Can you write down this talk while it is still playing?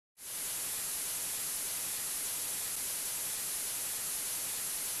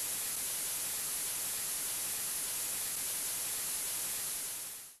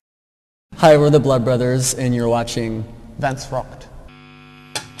Hi, we're the Blood Brothers, and you're watching Vents Rocked.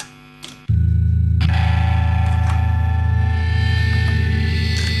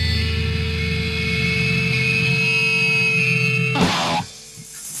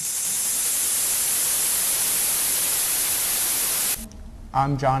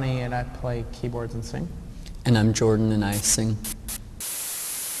 I'm Johnny, and I play keyboards and sing. And I'm Jordan, and I sing.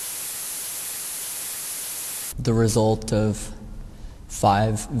 The result of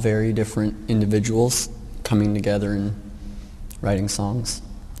 5 very different individuals coming together and writing songs.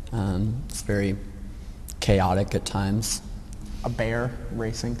 It's very chaotic at times. A bear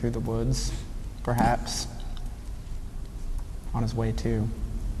racing through the woods, perhaps, on his way to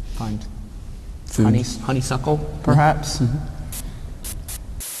find Food. honeysuckle, perhaps. Mm-hmm.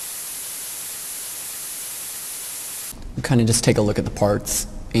 We kind of just take a look at the parts,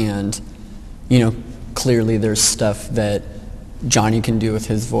 and, clearly there's stuff that Johnny can do with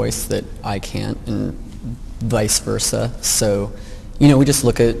his voice that I can't, and vice versa. So, we just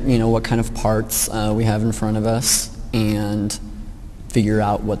look at, what kind of parts we have in front of us and figure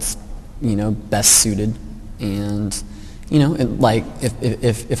out what's, best suited. And,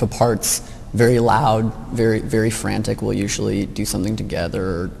 if a part's very loud, very, very frantic, we'll usually do something together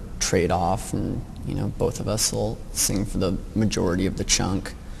or trade off, and, both of us will sing for the majority of the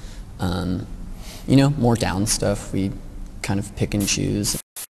chunk. More down stuff, we kind of pick and choose.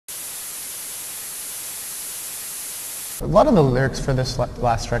 A lot of the lyrics for this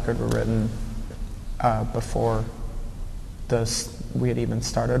last record were written before we had even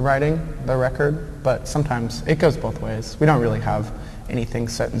started writing the record, but sometimes it goes both ways. We don't really have anything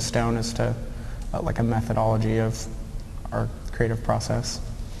set in stone as to like a methodology of our creative process.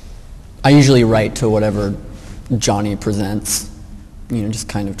 I usually write to whatever Johnny presents, just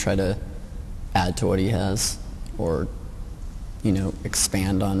kind of try to add to what he has, or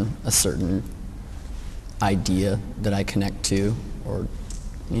expand on a certain idea that I connect to, or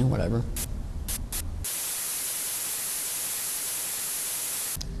whatever.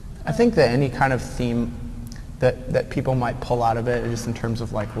 I think that any kind of theme that people might pull out of it, just in terms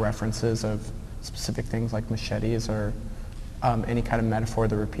of like references of specific things like machetes, or any kind of metaphor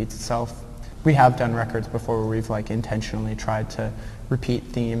that repeats itself. We have done records before where we've like intentionally tried to repeat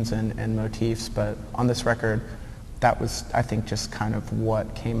themes and motifs, but on this record, that was, I think, just kind of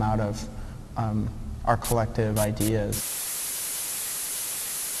what came out of our collective ideas.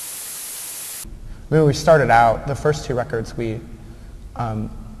 When we started out, the first 2 records, we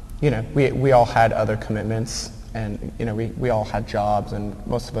all had other commitments, and we all had jobs, and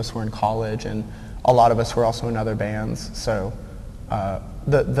most of us were in college, and a lot of us were also in other bands. So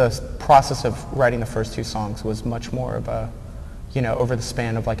the process of writing the first 2 songs was much more of a, over the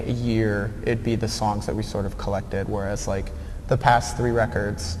span of like a year, it'd be the songs that we sort of collected, whereas like the past 3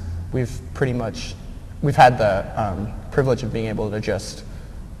 records, we've had the privilege of being able to just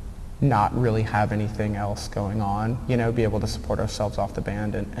not really have anything else going on, be able to support ourselves off the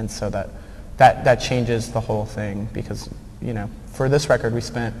band, and so that changes the whole thing, because, for this record we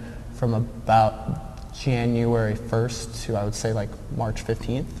spent from about January 1st to, I would say, like March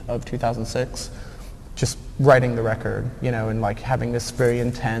 15th of 2006, just writing the record, and like having this very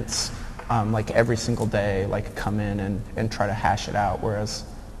intense, like every single day, like come in and try to hash it out, whereas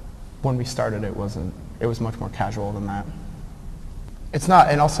when we started it was much more casual than that. It's not,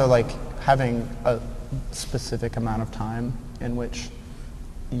 and also like having a specific amount of time in which,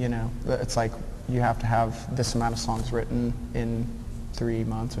 it's like you have to have this amount of songs written in 3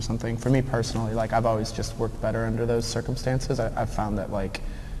 months or something. For me personally, like I've always just worked better under those circumstances. I've found that like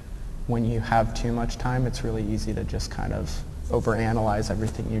when you have too much time, it's really easy to just kind of overanalyze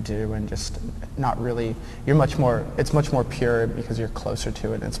everything you do, and just not really, it's much more pure because you're closer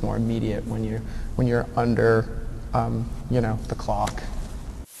to it, and it's more immediate when you're under, the clock.